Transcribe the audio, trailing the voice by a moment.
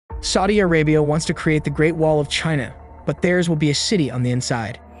Saudi Arabia wants to create the Great Wall of China, but theirs will be a city on the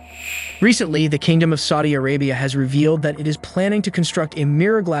inside. Recently, the Kingdom of Saudi Arabia has revealed that it is planning to construct a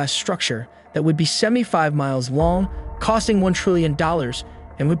mirror glass structure that would be 75 miles long, costing $1 trillion,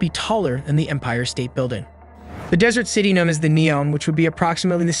 and would be taller than the Empire State Building. The desert city known as the Neom, which would be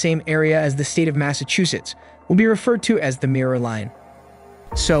approximately the same area as the state of Massachusetts, will be referred to as the Mirror Line.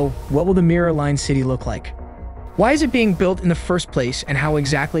 So, what will the Mirror Line city look like? Why is it being built in the first place, and how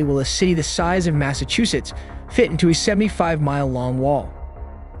exactly will a city the size of Massachusetts fit into a 75-mile-long wall?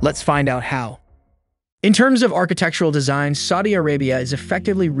 Let's find out how. In terms of architectural design, Saudi Arabia is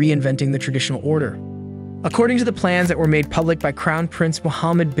effectively reinventing the traditional order. According to the plans that were made public by Crown Prince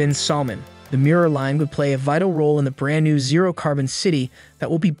Mohammed bin Salman, the Mirror Line would play a vital role in the brand new zero-carbon city that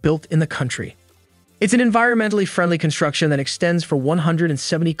will be built in the country. It's an environmentally friendly construction that extends for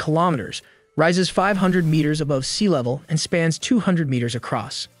 170 kilometers, rises 500 meters above sea level, and spans 200 meters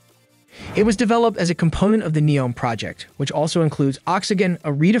across. It was developed as a component of the Neom project, which also includes Oxygen,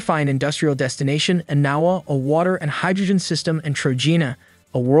 a redefined industrial destination, and Nawa, a water and hydrogen system, and Trojena,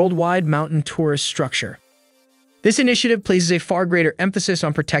 a worldwide mountain tourist structure. This initiative places a far greater emphasis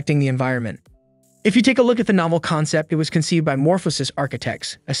on protecting the environment. If you take a look at the novel concept, it was conceived by Morphosis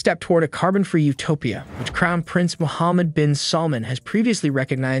Architects, a step toward a carbon-free utopia, which Crown Prince Mohammed bin Salman has previously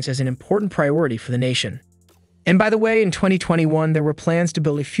recognized as an important priority for the nation. And by the way, in 2021, there were plans to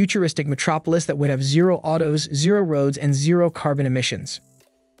build a futuristic metropolis that would have zero autos, zero roads, and zero carbon emissions.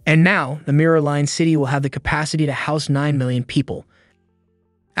 And now, the Mirror Line city will have the capacity to house 9 million people.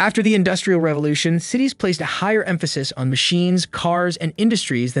 After the Industrial Revolution, cities placed a higher emphasis on machines, cars, and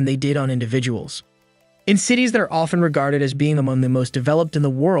industries than they did on individuals. In cities that are often regarded as being among the most developed in the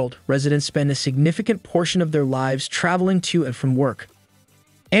world, residents spend a significant portion of their lives traveling to and from work.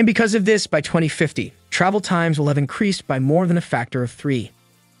 And because of this, by 2050, travel times will have increased by more than a factor of 3.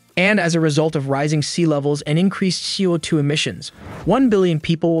 And as a result of rising sea levels and increased CO2 emissions, 1 billion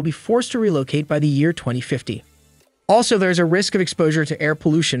people will be forced to relocate by the year 2050. Also, there's a risk of exposure to air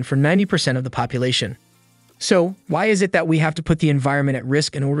pollution for 90% of the population. So, why is it that we have to put the environment at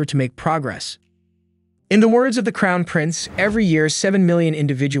risk in order to make progress? In the words of the Crown Prince, every year 7 million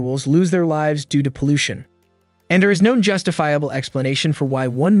individuals lose their lives due to pollution. And there is no justifiable explanation for why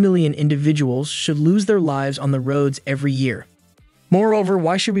 1 million individuals should lose their lives on the roads every year. Moreover,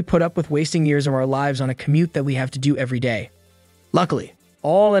 why should we put up with wasting years of our lives on a commute that we have to do every day? Luckily,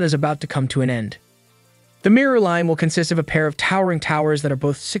 all that is about to come to an end. The Mirror Line will consist of a pair of towering towers that are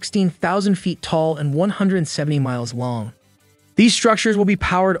both 16,000 feet tall and 170 miles long. These structures will be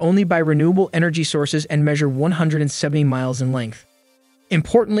powered only by renewable energy sources and measure 170 miles in length.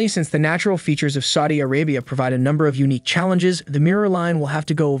 Importantly, since the natural features of Saudi Arabia provide a number of unique challenges, the Mirror Line will have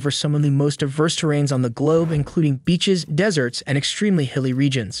to go over some of the most diverse terrains on the globe, including beaches, deserts, and extremely hilly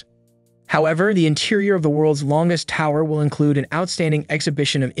regions. However, the interior of the world's longest tower will include an outstanding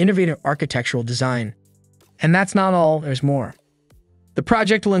exhibition of innovative architectural design. And that's not all, there's more. The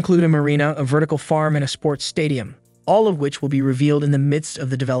project will include a marina, a vertical farm, and a sports stadium, all of which will be revealed in the midst of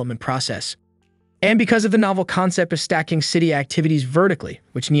the development process. And because of the novel concept of stacking city activities vertically,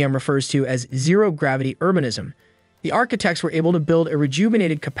 which Neom refers to as zero-gravity urbanism, the architects were able to build a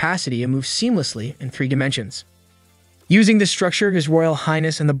rejuvenated capacity and move seamlessly in 3 dimensions. Using this structure, His Royal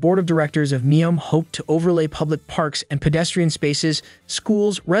Highness and the Board of Directors of Neom hope to overlay public parks and pedestrian spaces,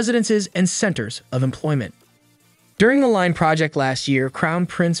 schools, residences, and centers of employment. During the Line project last year, Crown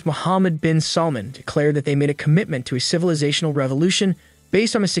Prince Mohammed bin Salman declared that they made a commitment to a civilizational revolution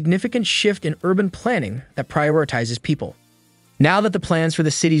based on a significant shift in urban planning that prioritizes people. Now that the plans for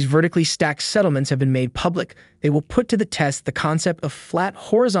the city's vertically stacked settlements have been made public, they will put to the test the concept of flat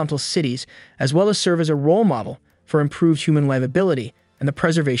horizontal cities, as well as serve as a role model for improved human livability and the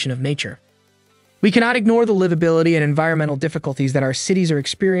preservation of nature. We cannot ignore the livability and environmental difficulties that our cities are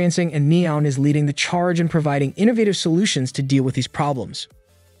experiencing, and Neom is leading the charge in providing innovative solutions to deal with these problems.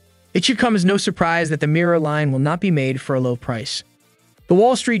 It should come as no surprise that the Mirror Line will not be made for a low price. The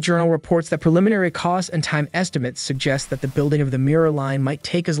Wall Street Journal reports that preliminary cost and time estimates suggest that the building of the Mirror Line might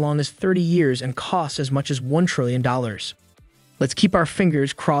take as long as 30 years and cost as much as $1 trillion. Let's keep our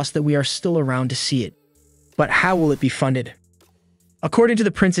fingers crossed that we are still around to see it. But how will it be funded? According to the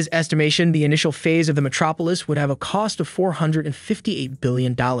prince's estimation, the initial phase of the metropolis would have a cost of $458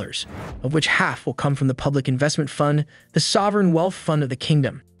 billion, of which half will come from the Public Investment Fund, the Sovereign Wealth Fund of the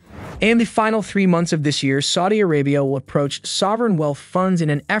Kingdom. In the final 3 months of this year, Saudi Arabia will approach sovereign wealth funds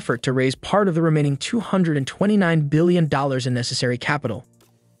in an effort to raise part of the remaining $229 billion in necessary capital.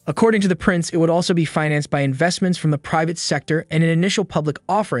 According to the prince, it would also be financed by investments from the private sector and an initial public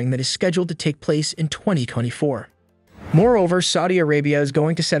offering that is scheduled to take place in 2024. Moreover, Saudi Arabia is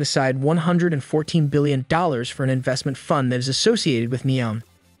going to set aside $114 billion for an investment fund that is associated with Neom.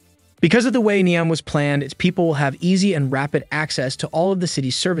 Because of the way Neom was planned, its people will have easy and rapid access to all of the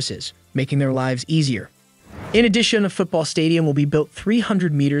city's services, making their lives easier. In addition, a football stadium will be built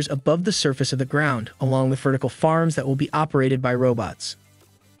 300 meters above the surface of the ground, along with vertical farms that will be operated by robots.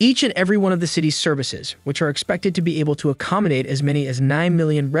 Each and every one of the city's services, which are expected to be able to accommodate as many as 9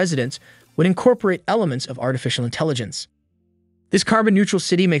 million residents, would incorporate elements of artificial intelligence. This carbon-neutral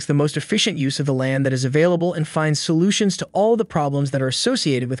city makes the most efficient use of the land that is available and finds solutions to all the problems that are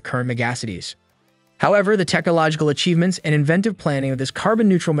associated with current megacities. However, the technological achievements and inventive planning of this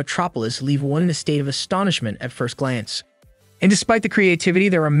carbon-neutral metropolis leave one in a state of astonishment at first glance. And despite the creativity,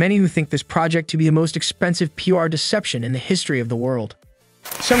 there are many who think this project to be the most expensive PR deception in the history of the world.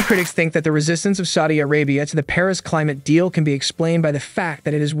 Some critics think that the resistance of Saudi Arabia to the Paris climate deal can be explained by the fact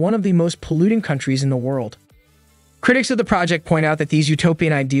that it is one of the most polluting countries in the world. Critics of the project point out that these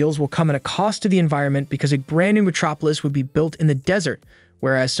utopian ideals will come at a cost to the environment because a brand new metropolis would be built in the desert,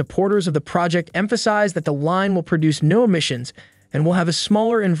 whereas supporters of the project emphasize that the line will produce no emissions and will have a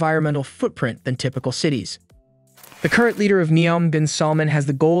smaller environmental footprint than typical cities. The current leader of Neom, bin Salman, has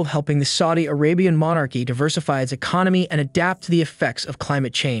the goal of helping the Saudi Arabian monarchy diversify its economy and adapt to the effects of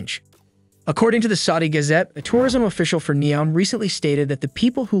climate change. According to the Saudi Gazette, a tourism official for Neom recently stated that the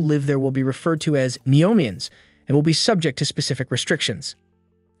people who live there will be referred to as Neomians and will be subject to specific restrictions.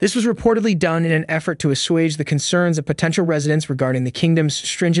 This was reportedly done in an effort to assuage the concerns of potential residents regarding the kingdom's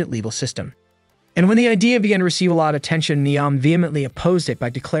stringent legal system. And when the idea began to receive a lot of attention, Neom vehemently opposed it by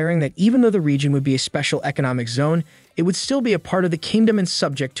declaring that even though the region would be a special economic zone, it would still be a part of the kingdom and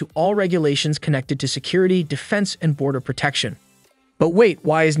subject to all regulations connected to security, defense, and border protection. But wait,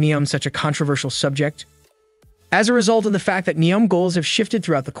 why is Neom such a controversial subject? As a result of the fact that Neom goals have shifted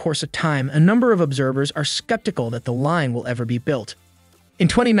throughout the course of time, a number of observers are skeptical that the line will ever be built. In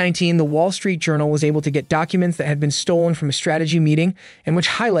 2019, the Wall Street Journal was able to get documents that had been stolen from a strategy meeting and which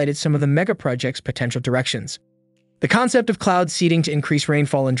highlighted some of the megaproject's potential directions. The concept of cloud seeding to increase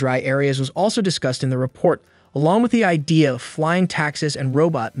rainfall in dry areas was also discussed in the report, along with the idea of flying taxis and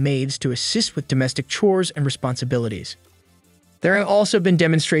robot maids to assist with domestic chores and responsibilities. There have also been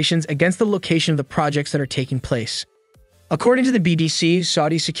demonstrations against the location of the projects that are taking place. According to the BBC,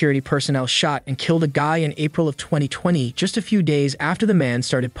 Saudi security personnel shot and killed a guy in April of 2020, just a few days after the man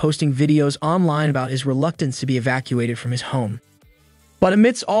started posting videos online about his reluctance to be evacuated from his home. But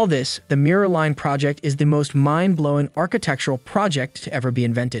amidst all this, the Mirror Line project is the most mind-blowing architectural project to ever be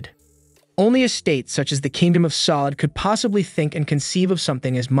invented. Only a state such as the Kingdom of Saud could possibly think and conceive of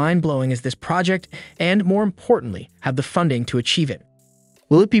something as mind-blowing as this project and, more importantly, have the funding to achieve it.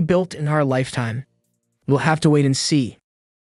 Will it be built in our lifetime? We'll have to wait and see.